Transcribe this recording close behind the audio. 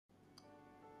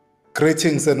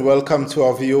Greetings and welcome to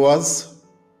our viewers.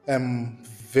 I'm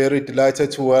very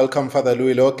delighted to welcome Father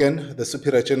Lougen, the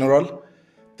Superior General.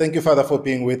 Thank you, Father, for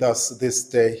being with us this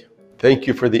day. Thank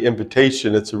you for the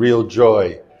invitation. It's a real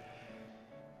joy.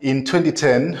 In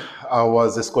 2010, I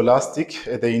was a scholastic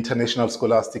at the International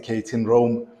Scholasticate in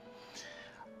Rome.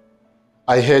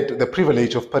 I had the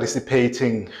privilege of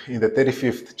participating in the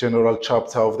 35th General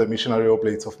Chapter of the Missionary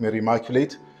Oblates of Mary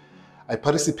Immaculate. I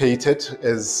participated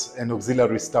as an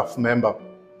auxiliary staff member.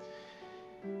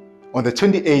 On the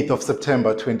 28th of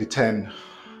September 2010,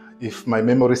 if my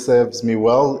memory serves me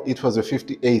well, it was your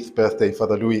 58th birthday,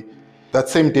 Father Louis. That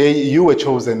same day, you were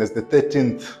chosen as the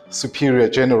 13th Superior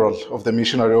General of the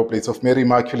Missionary Oblates of Mary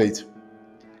Immaculate.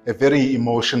 A very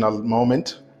emotional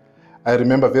moment. I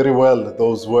remember very well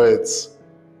those words,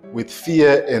 "With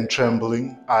fear and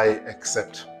trembling, I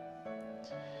accept."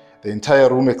 The entire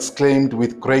room exclaimed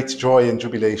with great joy and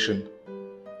jubilation.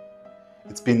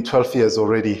 It's been 12 years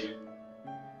already.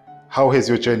 How has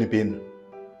your journey been?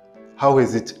 How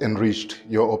has it enriched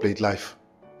your oblate life?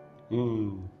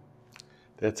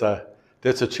 That's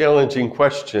a challenging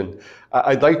question.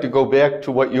 I'd like to go back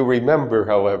to what you remember,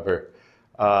 however.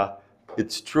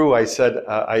 It's true, I said,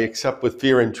 I accept with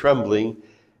fear and trembling,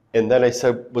 and then I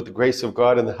said, with the grace of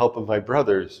God and the help of my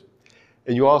brothers.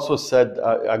 And you also said,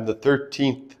 I'm the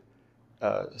 13th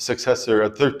successor, a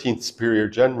 13th Superior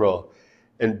General.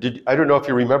 And I don't know if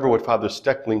you remember what Father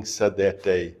Steckling said that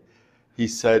day. He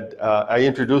said, I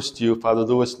introduced to you, Father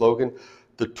Louis Lougen,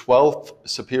 the 12th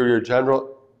Superior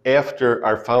General after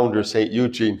our founder, St.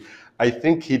 Eugene. I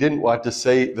think he didn't want to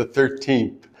say the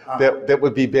 13th. That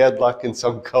would be bad luck in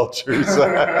some cultures.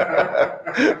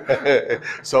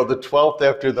 So the 12th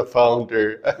after the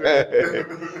founder.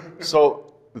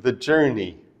 So the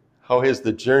journey, how has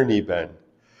the journey been?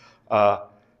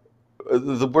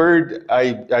 The word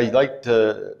I like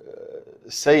to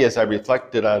say as I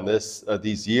reflected on this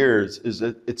these years is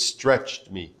that it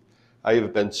stretched me. I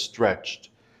have been stretched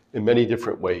in many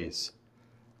different ways.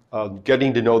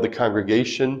 Getting to know the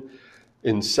congregation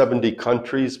in 70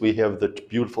 countries. We have the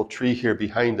beautiful tree here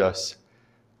behind us.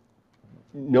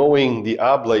 Knowing the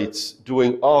oblates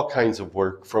doing all kinds of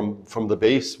work from the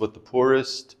base with the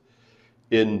poorest,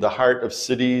 in the heart of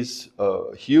cities,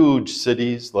 huge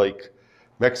cities like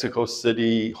Mexico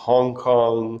City, Hong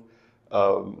Kong,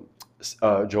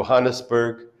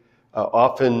 Johannesburg,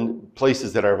 often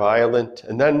places that are violent,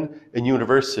 and then in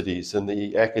universities, in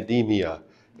the academia,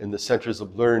 in the centers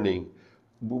of learning.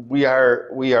 We are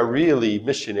really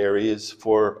missionaries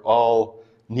for all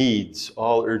needs,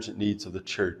 all urgent needs of the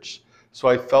church. So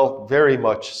I felt very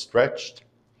much stretched.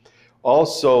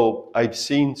 Also, I've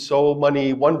seen so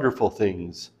many wonderful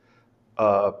things,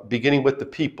 beginning with the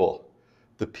people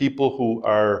who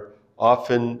are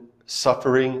often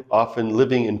suffering, often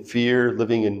living in fear,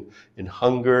 living in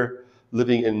hunger,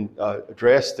 living in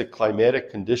drastic climatic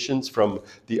conditions from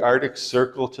the Arctic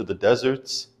Circle to the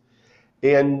deserts,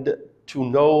 and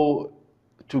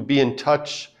to be in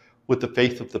touch with the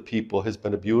faith of the people has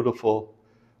been a beautiful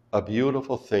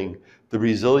thing. The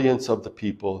resilience of the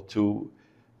people to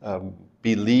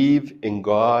believe in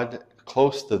God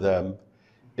close to them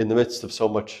in the midst of so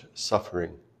much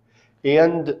suffering.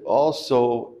 And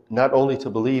also not only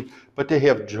to believe, but to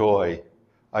have joy.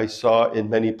 I saw in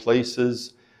many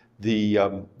places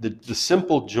the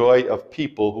simple joy of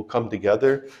people who come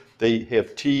together. They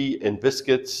have tea and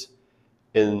biscuits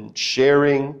and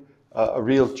sharing a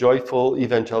real joyful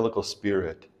evangelical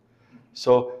spirit.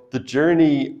 So the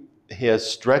journey has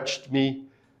stretched me.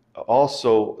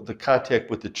 Also the contact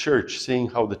with the church, seeing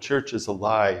how the church is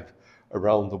alive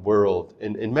around the world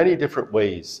in many different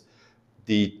ways.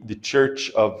 The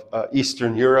church of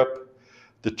Eastern Europe,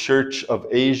 the church of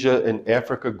Asia and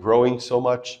Africa growing so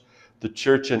much, the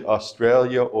church in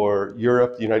Australia or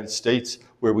Europe, the United States,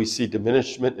 where we see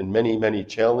diminishment and many, many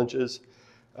challenges.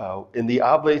 And the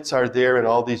oblates are there in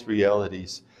all these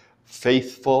realities,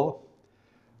 faithful,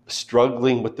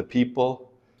 struggling with the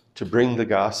people to bring the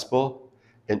gospel,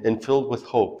 and filled with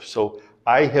hope. So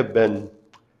I have been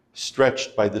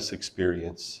stretched by this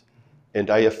experience, and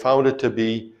I have found it to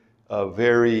be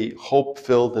very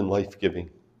hope-filled and life-giving.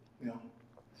 Yeah.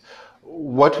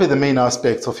 What were the main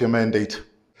aspects of your mandate?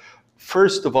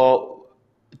 First of all,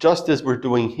 just as we're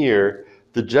doing here,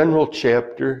 the general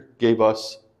chapter gave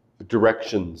us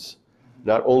directions,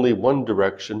 not only one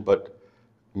direction, but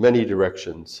many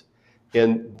directions.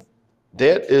 And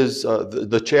that is,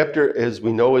 the chapter, as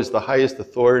we know, is the highest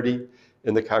authority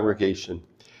in the congregation.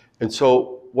 And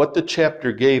so what the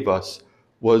chapter gave us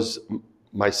was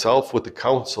myself with the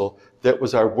council, that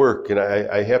was our work. And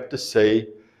I have to say,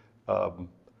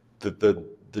 the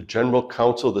the General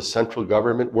Council, the central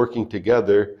government working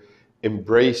together,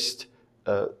 embraced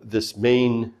this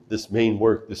main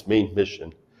work, this main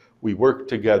mission. We worked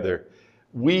together.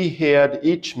 We had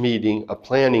each meeting a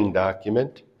planning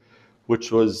document,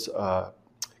 which was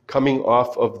coming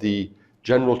off of the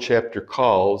general chapter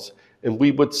calls, and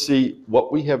we would see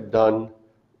what we have done,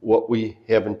 what we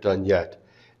haven't done yet.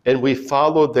 And we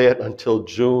followed that until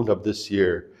June of this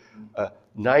year.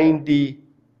 90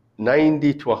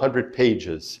 to 100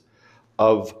 pages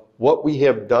of what we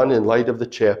have done in light of the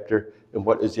chapter and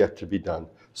what is yet to be done.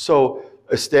 So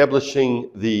establishing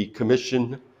the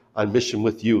Commission on Mission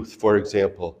with Youth, for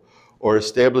example, or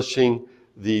establishing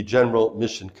the General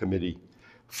Mission Committee,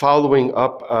 following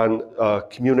up on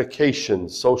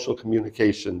communications, social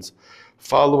communications,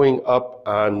 following up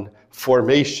on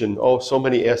formation, so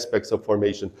many aspects of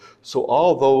formation. So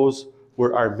all those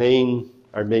were our main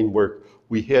work.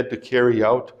 We had to carry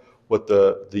out what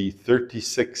the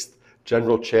 36th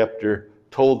General Chapter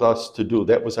told us to do.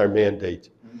 That was our mandate.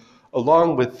 Mm-hmm.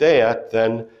 Along with that,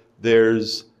 then,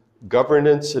 there's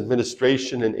governance,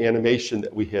 administration, and animation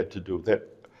that we had to do. That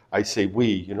I say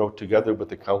we, together with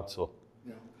the council.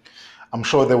 Yeah. I'm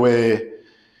sure there were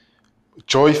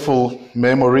joyful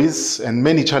memories and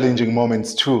many challenging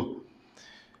moments too.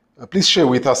 Please share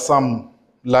with us some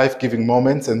life-giving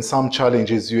moments and some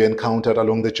challenges you encountered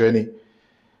along the journey.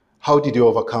 How did you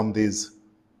overcome these?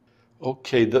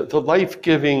 Okay, the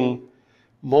life-giving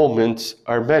moments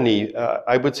are many.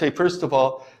 I would say, first of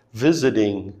all,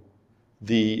 visiting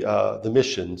the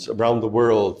missions around the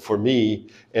world for me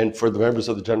and for the members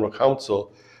of the General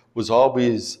Council was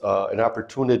always an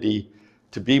opportunity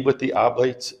to be with the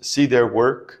oblates, see their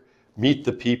work, meet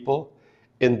the people.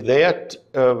 And that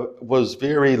was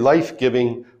very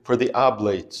life-giving for the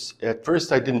oblates. At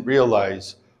first, I didn't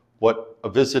realize what a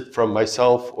visit from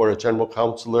myself or a general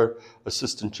counselor,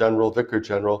 assistant general, vicar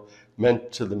general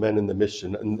meant to the men in the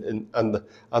mission and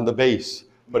on the base.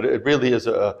 But it really is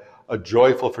a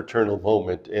joyful fraternal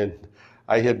moment. And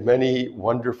I had many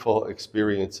wonderful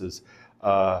experiences.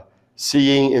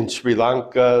 Seeing in Sri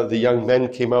Lanka, the young men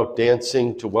came out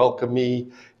dancing to welcome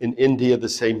me. In India, the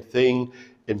same thing.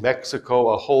 In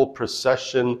Mexico, a whole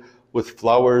procession with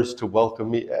flowers to welcome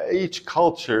me. Each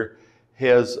culture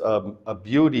has a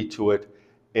beauty to it,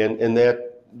 and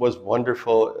that was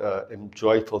wonderful and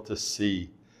joyful to see.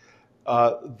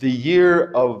 The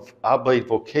year of oblate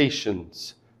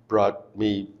vocations brought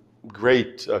me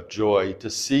great joy to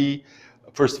see.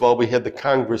 First of all, we had the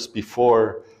Congress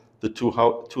before the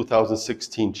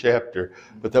 2016 chapter,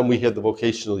 but then we had the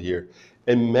vocational year.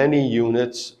 And many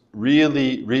units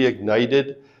really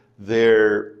reignited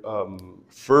their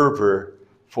fervor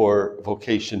for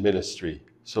vocation ministry.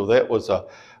 So that was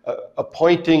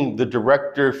appointing the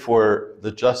director for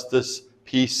the justice,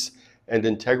 peace, and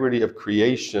integrity of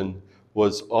creation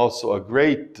was also a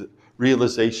great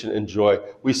realization and joy.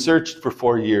 We searched for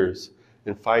 4 years,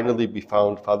 and finally we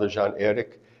found Father Jean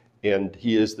Eric, and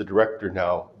he is the director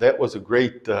now. That was a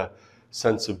great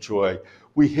sense of joy.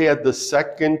 We had the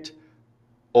second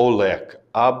OLAC,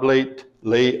 Oblate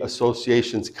Lay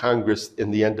Associations Congress,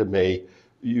 in the end of May.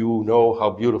 You know how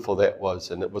beautiful that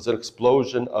was, and it was an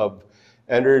explosion of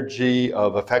energy,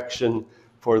 of affection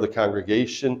for the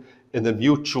congregation, and the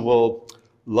mutual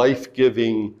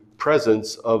life-giving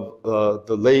presence of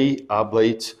the lay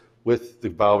oblates with the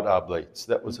vowed oblates.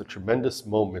 That was a tremendous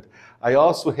moment. I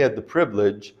also had the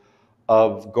privilege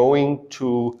of going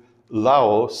to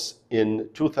Laos in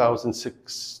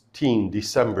 2016,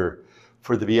 December,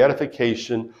 for the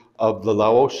beatification of the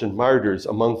Laotian martyrs,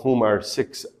 among whom are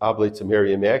 6 oblates of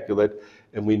Mary Immaculate,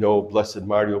 and we know Blessed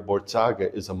Mario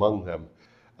Borzaga is among them.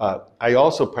 I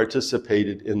also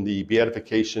participated in the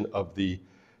beatification of the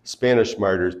Spanish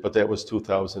martyrs, but that was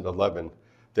 2011.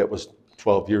 That was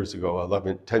 12 years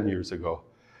ago, 10 years ago.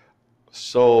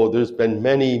 So there's been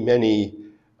many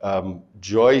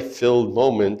joy-filled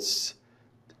moments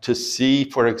to see,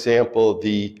 for example,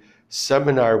 the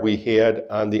seminar we had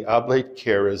on the oblate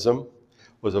charism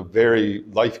was a very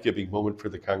life-giving moment for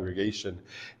the congregation.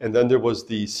 And then there was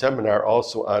the seminar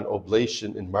also on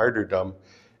oblation and martyrdom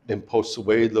in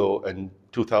Pozuelo in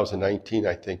 2019,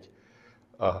 I think.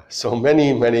 So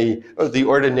many, the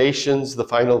ordinations, the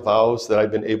final vows that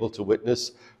I've been able to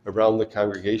witness around the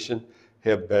congregation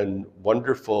have been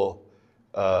wonderful,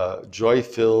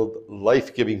 joy-filled,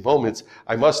 life-giving moments.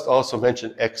 I must also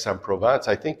mention Aix-en-Provence.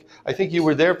 I think you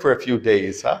were there for a few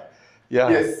days, huh? Yeah.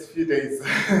 Yes, a few days.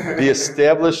 The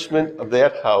establishment of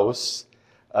that house,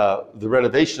 the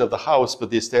renovation of the house, but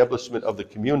the establishment of the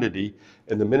community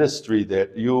and the ministry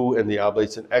that you and the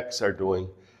Oblates in Aix are doing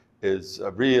is a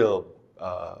real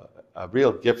a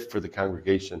real gift for the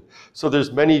congregation. So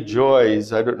there's many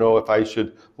joys. I don't know if I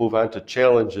should move on to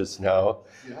challenges now.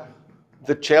 Yeah.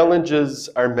 The challenges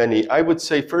are many. I would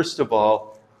say, first of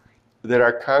all, that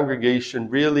our congregation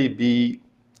really be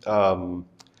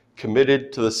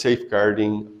committed to the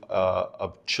safeguarding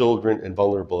of children and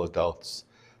vulnerable adults.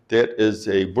 That is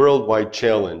a worldwide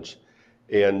challenge,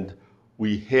 and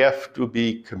we have to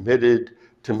be committed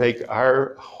to make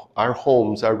our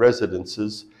homes, our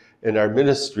residences, and our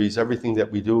ministries, everything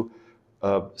that we do,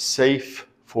 safe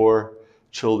for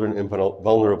children and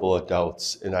vulnerable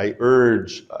adults. And I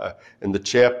urge in the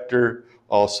chapter,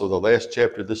 also the last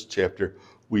chapter, this chapter,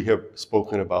 we have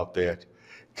spoken about that.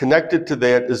 Connected to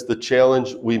that is the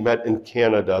challenge we met in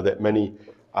Canada that many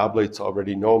oblates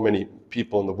already know, many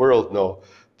people in the world know.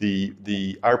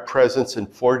 Our presence in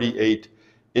 48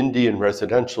 Indian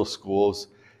residential schools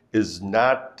is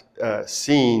not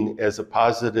seen as a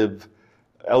positive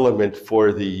element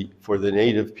for the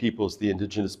native peoples, the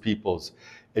indigenous peoples.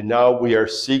 And now we are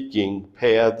seeking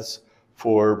paths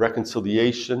for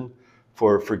reconciliation,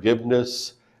 for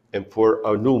forgiveness, and for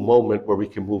a new moment where we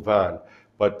can move on.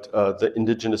 But the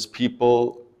indigenous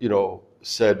people,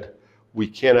 said, we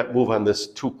cannot move on this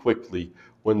too quickly.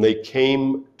 When they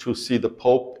came to see the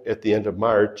Pope at the end of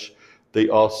March, they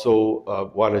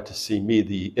also wanted to see me,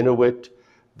 the Inuit,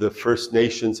 the First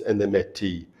Nations, and the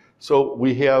Métis. So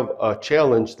we have a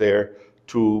challenge there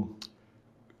to,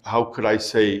 how could I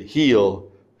say,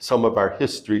 heal some of our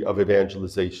history of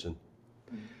evangelization.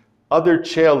 Other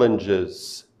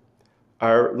challenges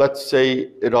are, let's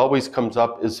say, it always comes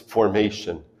up, is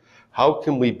formation. How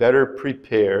can we better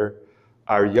prepare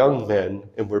our young men,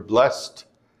 and we're blessed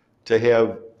to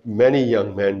have many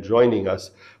young men joining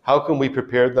us. How can we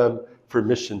prepare them for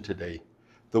mission today?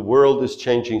 The world is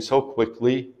changing so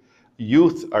quickly,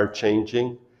 youth are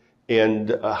changing,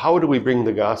 and how do we bring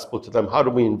the gospel to them? How do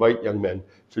we invite young men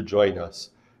to join us?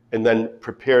 And then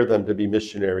prepare them to be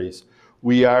missionaries.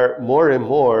 We are more and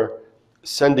more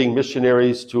sending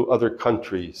missionaries to other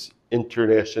countries,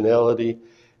 internationality,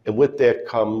 and with that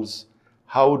comes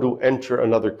how to enter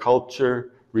another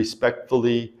culture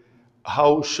respectfully.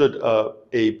 How should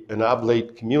an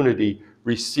oblate community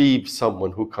receive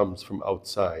someone who comes from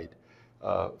outside,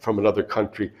 from another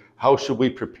country? How should we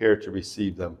prepare to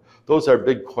receive them? Those are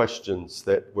big questions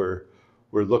that we're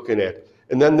looking at.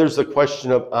 And then there's the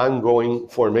question of ongoing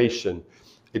formation.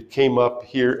 It came up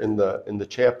here in the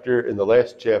chapter, in the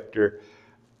last chapter,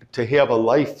 to have a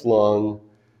lifelong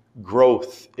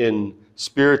growth in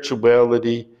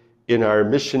spirituality, in our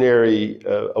missionary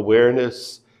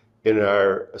awareness, in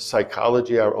our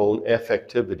psychology, our own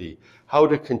affectivity, how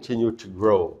to continue to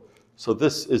grow. So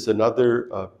this is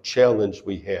another challenge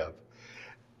we have.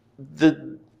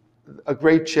 A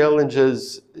great challenge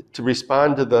is to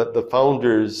respond to the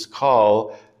founder's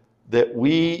call that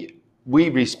we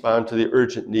respond to the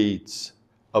urgent needs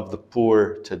of the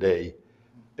poor today.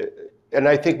 And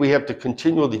I think we have to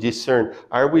continually discern,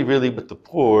 are we really with the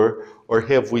poor or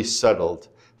have we settled?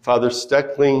 Father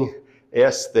Steckling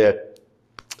asked that,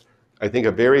 I think,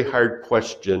 a very hard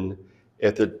question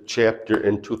at the chapter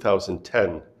in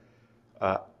 2010.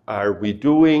 Are we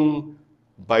doing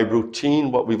by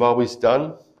routine what we've always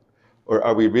done? Or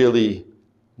are we really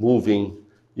moving,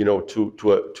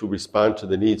 to respond to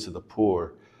the needs of the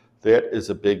poor? That is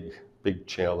a big, big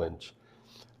challenge.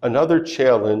 Another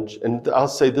challenge, and I'll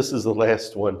say this is the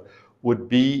last one, would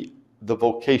be the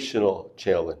vocational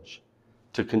challenge.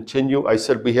 To continue, I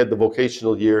said we had the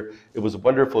vocational year. It was a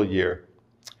wonderful year.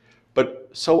 But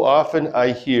so often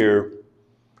I hear,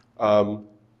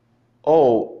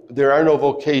 oh, there are no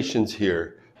vocations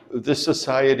here. This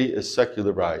society is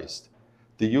secularized.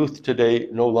 The youth today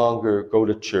no longer go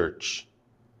to church.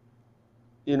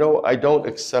 I don't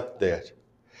accept that.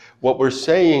 What we're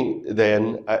saying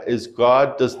then is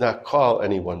God does not call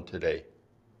anyone today.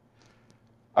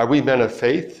 Are we men of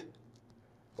faith?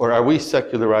 Or are we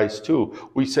secularized too?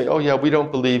 We say, oh yeah, we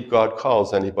don't believe God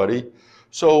calls anybody.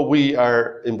 So we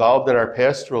are involved in our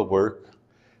pastoral work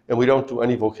and we don't do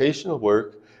any vocational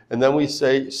work. And then we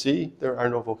say, see, there are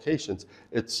no vocations.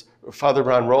 It's, Father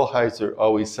Ron Rollheiser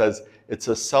always says, it's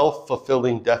a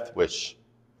self-fulfilling death wish.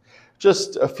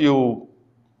 Just 2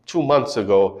 months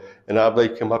ago, an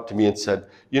oblate came up to me and said,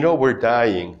 we're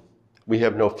dying. We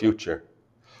have no future.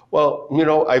 Well,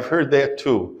 I've heard that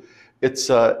too. It's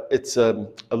a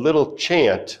little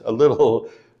chant, a little,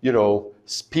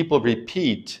 people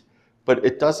repeat, but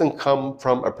it doesn't come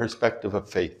from a perspective of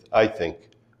faith, I think.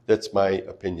 That's my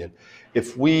opinion.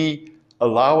 If we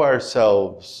allow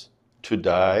ourselves to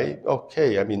die,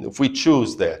 okay, if we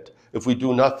choose that, if we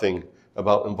do nothing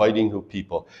about inviting new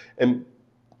people. And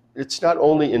it's not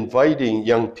only inviting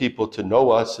young people to know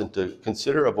us and to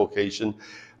consider a vocation,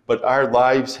 but our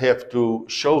lives have to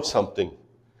show something.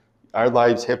 Our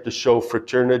lives have to show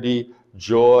fraternity,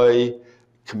 joy,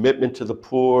 commitment to the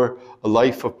poor, a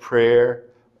life of prayer.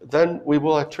 Then we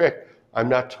will attract. I'm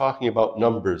not talking about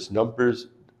numbers. Numbers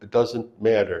doesn't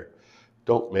matter,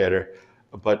 don't matter.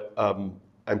 But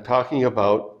I'm talking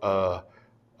about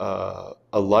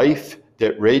a life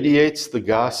that radiates the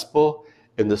gospel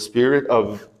in the spirit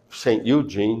of St.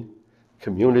 Eugene,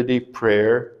 community,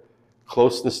 prayer,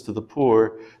 closeness to the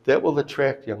poor, that will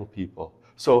attract young people.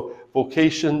 So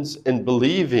vocations and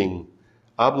believing,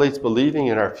 oblates believing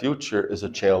in our future is a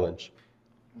challenge.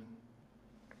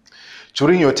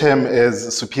 During your term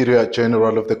as Superior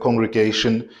General of the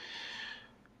congregation,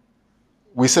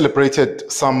 we celebrated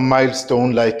some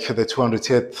milestone like the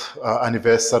 200th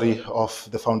anniversary of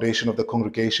the foundation of the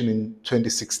congregation in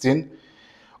 2016.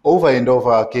 Over and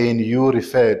over again, you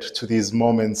referred to these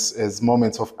moments as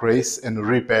moments of grace and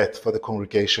rebirth for the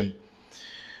congregation.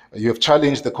 You have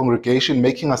challenged the congregation,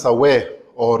 making us aware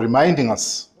or reminding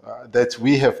us that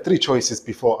we have three choices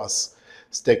before us: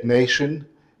 stagnation,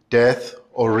 death,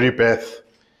 or rebirth.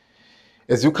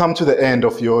 As you come to the end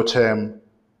of your term,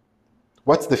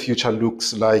 what's the future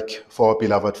looks like for our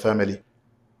beloved family?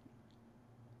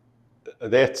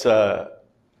 That's a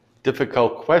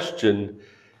difficult question.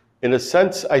 In a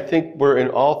sense, I think we're in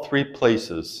all three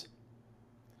places.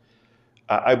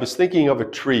 I was thinking of a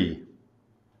tree,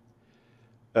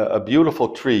 a beautiful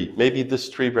tree, maybe this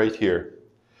tree right here.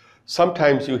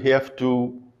 Sometimes you have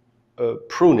to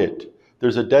prune it.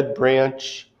 There's a dead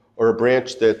branch or a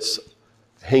branch that's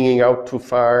hanging out too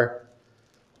far,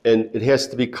 and it has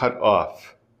to be cut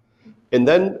off. And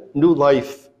then new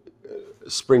life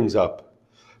springs up.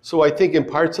 So I think in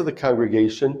parts of the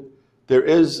congregation, there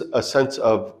is a sense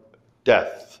of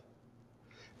death.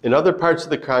 In other parts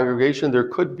of the congregation, there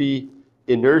could be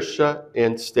inertia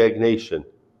and stagnation.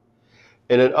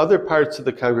 And in other parts of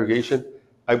the congregation,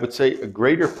 I would say a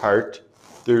greater part,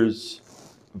 there's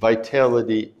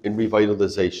vitality and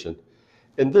revitalization.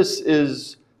 And this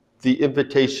is the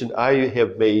invitation I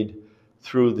have made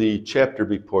through the chapter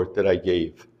report that I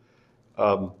gave.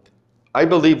 I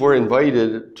believe we're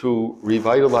invited to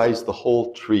revitalize the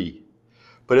whole tree.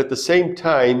 But at the same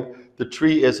time, the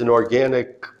tree as an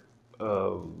organic,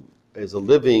 as a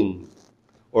living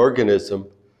organism,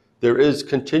 there is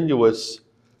continuous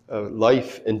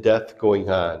life and death going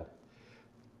on.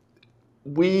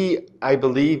 I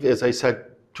believe, as I said,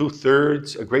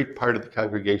 2/3, a great part of the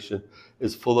congregation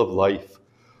is full of life.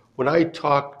 When I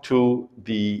talk to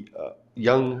the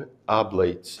young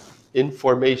oblates, in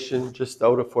formation, just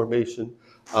out of formation,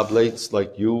 oblates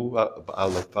like you,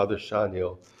 like Father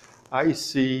Shanil, I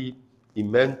see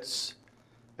immense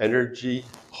energy,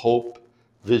 hope,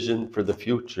 vision for the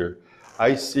future.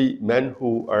 I see men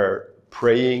who are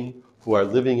praying, who are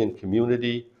living in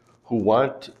community, who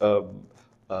want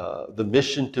the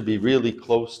mission to be really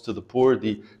close to the poor,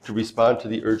 to respond to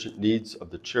the urgent needs of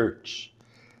the church.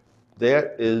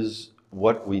 That is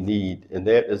what we need, and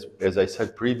that is, as I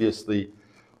said previously,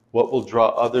 what will draw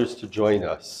others to join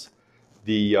us.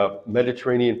 The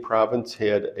Mediterranean province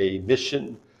had a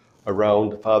mission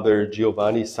around Father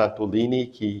Giovanni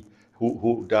Santolini,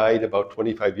 who died about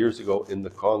 25 years ago in the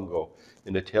Congo,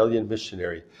 an Italian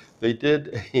missionary. They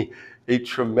did a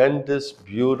tremendous,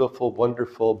 beautiful,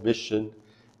 wonderful mission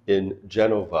in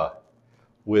Genova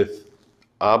with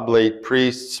oblate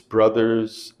priests,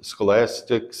 brothers,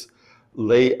 scholastics,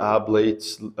 lay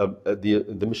oblates,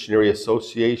 the Missionary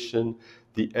Association,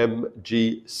 the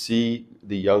MGC,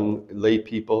 the young lay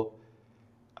people.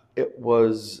 It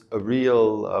was a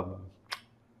real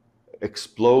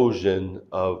explosion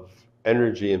of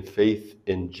energy and faith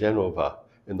in Genova.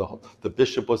 And the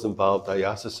bishop was involved,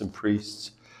 diocesan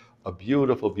priests, a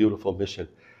beautiful, beautiful mission.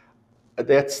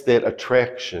 That's that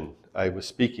attraction I was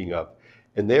speaking of.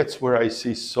 And that's where I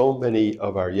see so many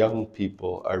of our young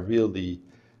people are really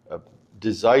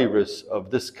desirous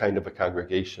of this kind of a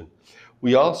congregation.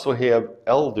 We also have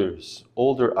elders,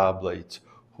 older oblates,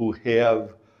 who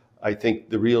have, I think,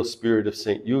 the real spirit of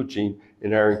St. Eugene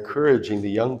and are encouraging the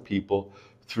young people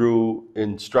through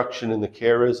instruction in the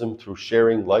charism, through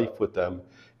sharing life with them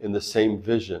in the same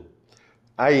vision.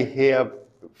 I have,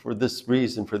 for these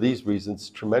reasons,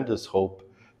 tremendous hope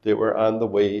that we're on the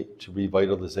way to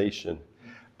revitalization.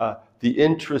 The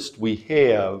interest we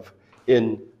have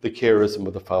in the charism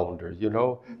of the founder,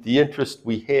 the interest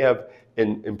we have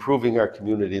in improving our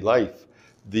community life,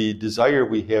 the desire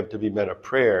we have to be men of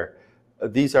prayer,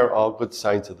 these are all good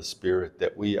signs of the Spirit,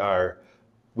 that we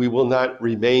will not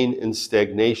remain in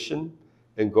stagnation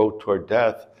and go toward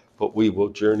death, but we will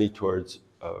journey towards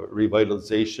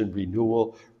revitalization,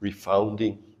 renewal,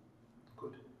 refounding.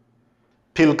 Good.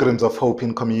 Pilgrims of Hope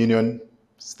in Communion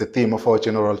is the theme of our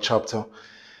general chapter.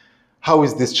 How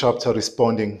is this chapter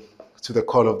responding to the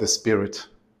call of the Spirit?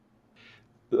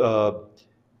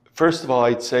 First of all,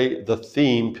 I'd say the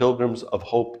theme, Pilgrims of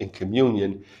Hope in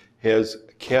Communion, has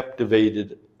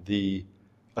captivated the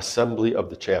assembly of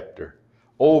the chapter.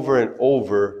 Over and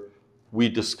over, we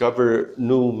discover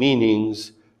new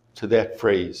meanings to that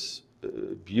phrase.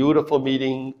 Beautiful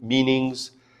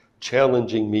meanings,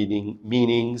 challenging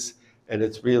meanings, and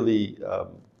it's really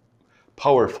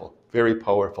powerful, very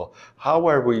powerful. How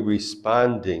are we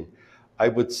responding? I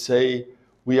would say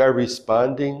we are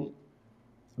responding,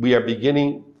 we are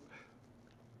beginning,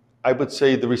 I would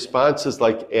say the response is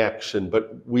like action,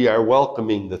 but we are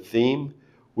welcoming the theme.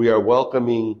 We are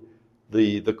welcoming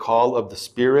the call of the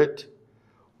Spirit.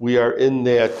 We are in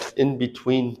that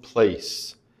in-between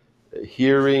place,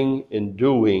 hearing and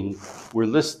doing. We're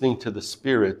listening to the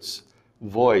Spirit's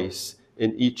voice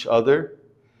in each other,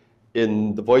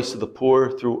 in the voice of the poor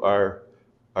through our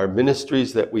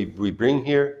ministries that we bring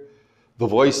here, the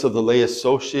voice of the lay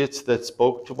associates that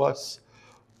spoke to us.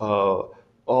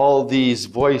 All these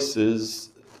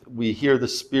voices, we hear the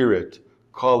Spirit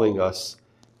calling us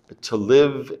to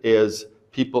live as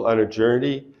people on a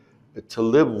journey, to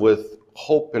live with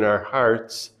hope in our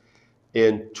hearts,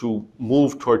 and to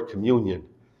move toward communion.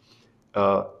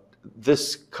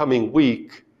 This coming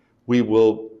week, we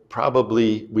will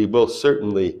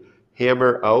certainly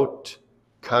hammer out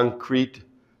concrete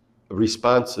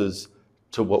responses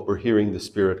to what we're hearing the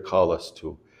Spirit call us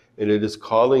to. And it is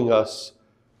calling us,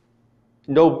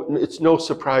 it's no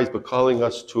surprise, but calling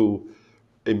us to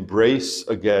embrace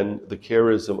again the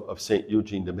charism of St.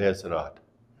 Eugene de Mazenod.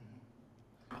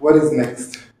 What is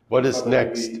next? What is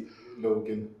next?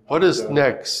 Lougen, what is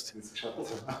next? This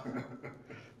chapter.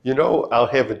 You know, I'll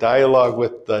have a dialogue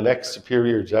with the next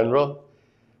Superior General,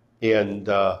 and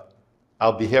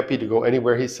I'll be happy to go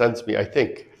anywhere he sends me, I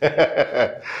think.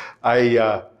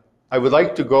 I would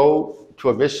like to go to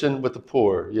a mission with the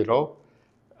poor, you know.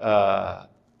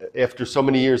 After so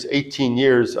many years, 18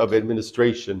 years of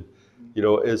administration, you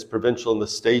know, as provincial in the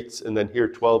States, and then here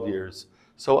 12 years.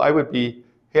 So I would be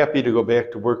happy to go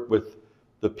back to work with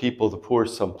the people, the poor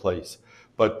someplace.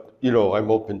 But, you know,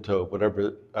 I'm open to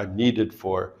whatever I'm needed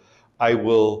for. I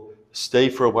will stay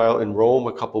for a while in Rome,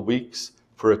 a couple weeks,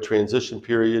 for a transition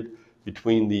period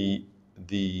between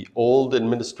the old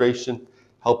administration,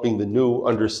 helping the new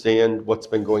understand what's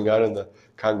been going on in the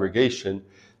congregation.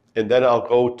 And then I'll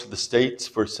go to the States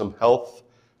for some health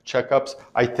checkups.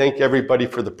 I thank everybody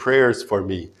for the prayers for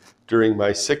me during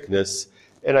my sickness,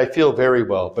 and I feel very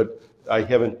well, but I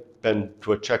haven't been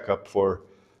to a checkup for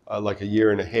like a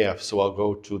year and a half, so I'll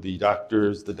go to the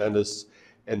doctors, the dentists,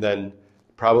 and then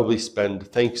probably spend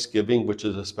Thanksgiving, which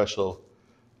is a special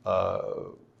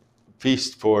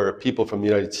feast for people from the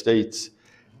United States,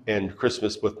 and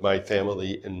Christmas with my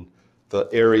family in the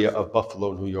area of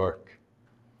Buffalo, New York.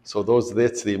 So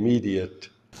that's the immediate.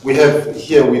 We have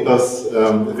here with us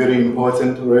a very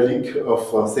important relic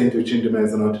of Saint Eugene de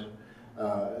Mazenod,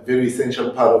 a very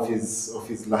essential part of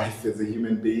his life as a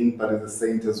human being, but as a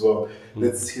saint as well.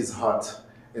 That's his heart.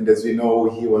 And as we know,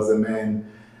 he was a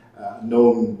man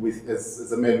known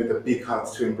as a man with a big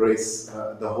heart to embrace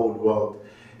the whole world.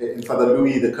 And Father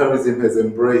Louis, the charism has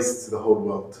embraced the whole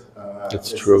world.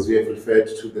 That's true. As we have referred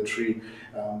to the tree,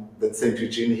 that Saint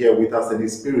Eugene here with us, and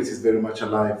his spirit is very much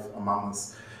alive among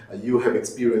us. You have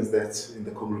experienced that in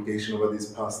the congregation over these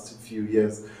past few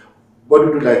years. What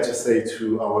would you like to say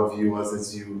to our viewers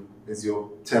as your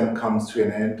term comes to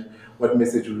an end? What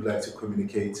message would you like to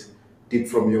communicate deep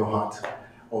from your heart,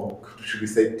 or should we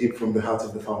say deep from the heart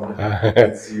of the founder,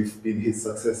 as you've been his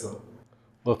successor?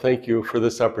 Well, thank you for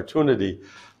this opportunity.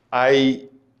 I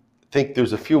think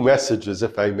there's a few messages,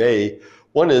 if I may.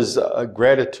 One is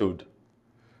gratitude.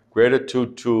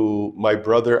 Gratitude to my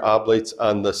brother oblates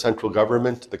on the central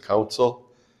government, the council,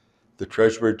 the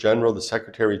treasurer general, the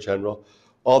secretary general,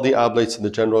 all the oblates in the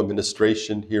general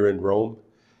administration here in Rome.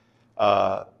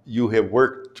 You have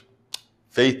worked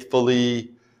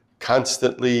faithfully,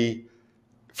 constantly,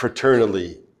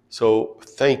 fraternally. So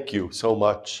thank you so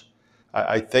much.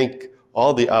 I thank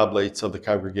all the oblates of the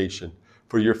congregation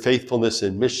for your faithfulness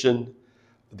in mission,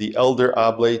 the elder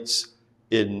oblates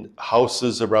in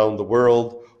houses around the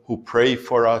world who pray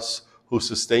for us, who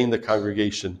sustain the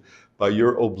congregation by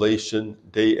your oblation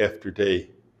day after day.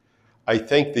 I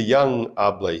thank the young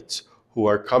oblates who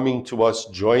are coming to us,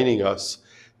 joining us,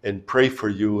 and pray for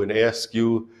you and ask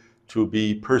you to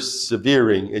be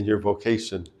persevering in your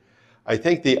vocation. I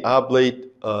thank the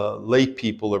oblate lay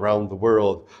people around the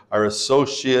world, our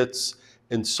associates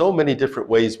In so many different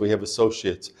ways we have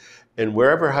associates. And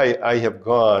wherever I have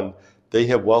gone, they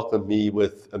have welcomed me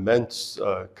with immense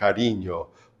cariño,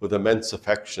 with immense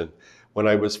affection. When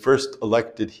I was first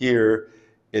elected here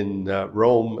in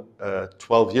Rome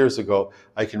 12 years ago,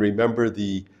 I can remember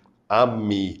the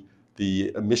OMI,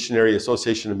 the Missionary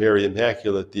Association of Mary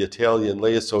Immaculate, the Italian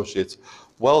lay associates,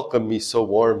 welcomed me so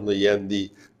warmly, and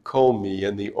the COMI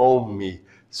and the OMI,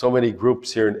 so many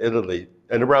groups here in Italy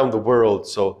and around the world.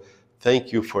 So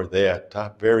thank you for that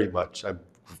very much. I'm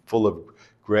full of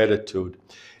gratitude.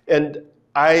 And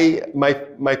my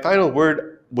final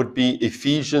word would be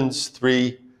Ephesians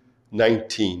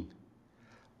 3:19.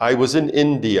 I was in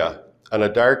India on a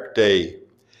dark day,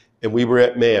 and we were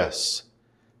at Mass,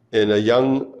 and a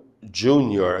young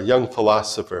junior, a young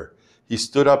philosopher, he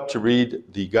stood up to read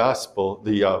the gospel,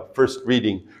 the first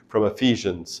reading from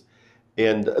Ephesians,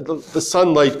 and the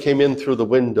sunlight came in through the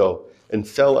window and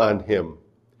fell on him.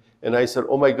 And I said,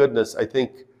 oh my goodness, I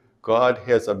think God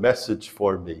has a message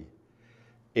for me.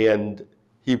 And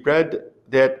he read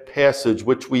that passage,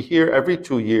 which we hear every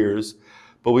 2 years,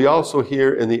 but we also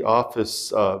hear in the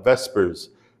office Vespers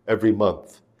every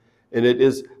month. And it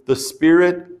is the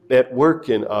Spirit at work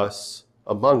in us,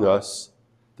 among us,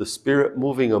 the Spirit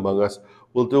moving among us,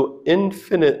 will do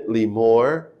infinitely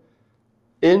more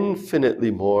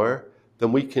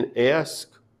than we can ask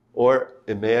or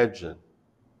imagine.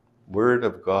 Word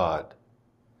of God.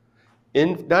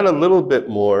 Not a little bit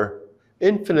more,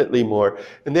 infinitely more.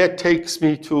 And that takes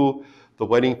me to the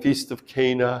wedding feast of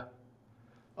Cana,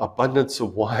 abundance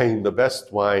of wine, the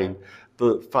best wine,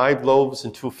 the 5 loaves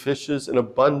and 2 fishes, an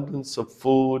abundance of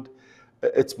food.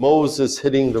 It's Moses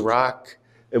hitting the rock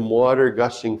and water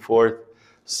gushing forth.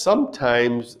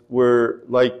 Sometimes we're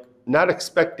like not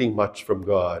expecting much from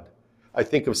God. I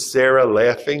think of Sarah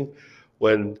laughing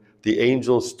when the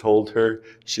angels told her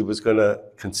she was going to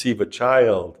conceive a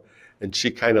child, and she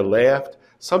kind of laughed.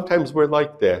 Sometimes we're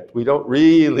like that. We don't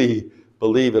really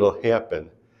believe it'll happen.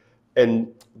 And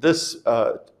this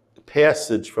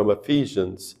passage from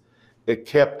Ephesians, it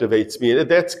captivates me, and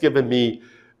that's given me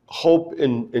hope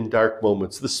in dark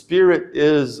moments. The Spirit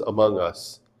is among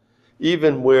us,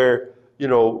 even where, you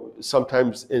know,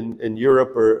 sometimes in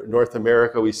Europe or North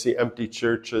America, we see empty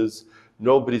churches,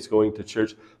 nobody's going to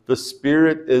church. The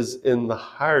Spirit is in the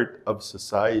heart of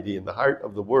society, in the heart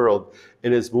of the world,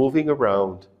 and is moving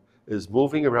around,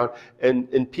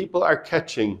 and people are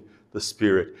catching the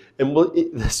Spirit. And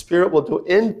the Spirit will do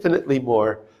infinitely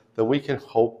more than we can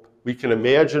hope, we can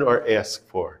imagine or ask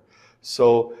for.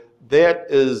 So that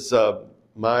is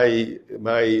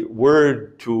my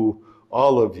word to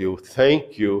all of you.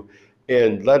 Thank you,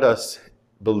 and let us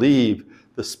believe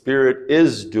the Spirit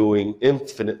is doing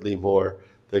infinitely more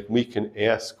than we can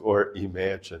ask or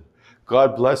imagine.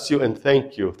 God bless you, and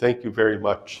thank you. Thank you very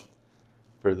much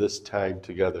for this time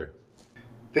together.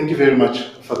 Thank you very much,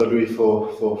 Father Louis,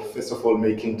 for first of all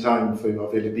making time, for your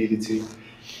availability,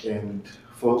 and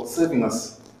for serving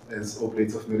us as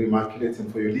Oblates of Mary Immaculate,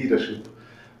 and for your leadership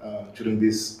during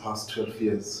these past 12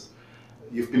 years.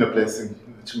 You've been a blessing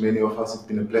to many of us. You've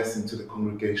been a blessing to the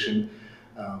congregation.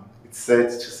 It's sad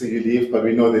to see you leave, but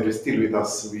we know that you're still with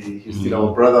us. You're still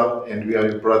our brother, and we are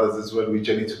your brothers as well. We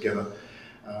journey together.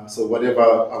 So whatever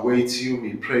awaits you,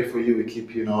 we pray for you. We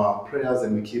keep you in our prayers,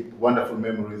 and we keep wonderful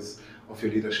memories of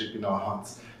your leadership in our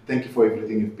hearts. Thank you for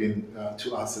everything you've been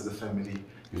to us as a family.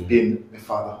 You've been a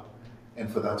father,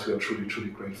 and for that we are truly, truly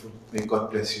grateful. May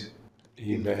God bless you.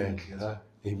 Amen.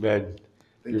 Amen.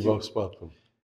 You're most welcome.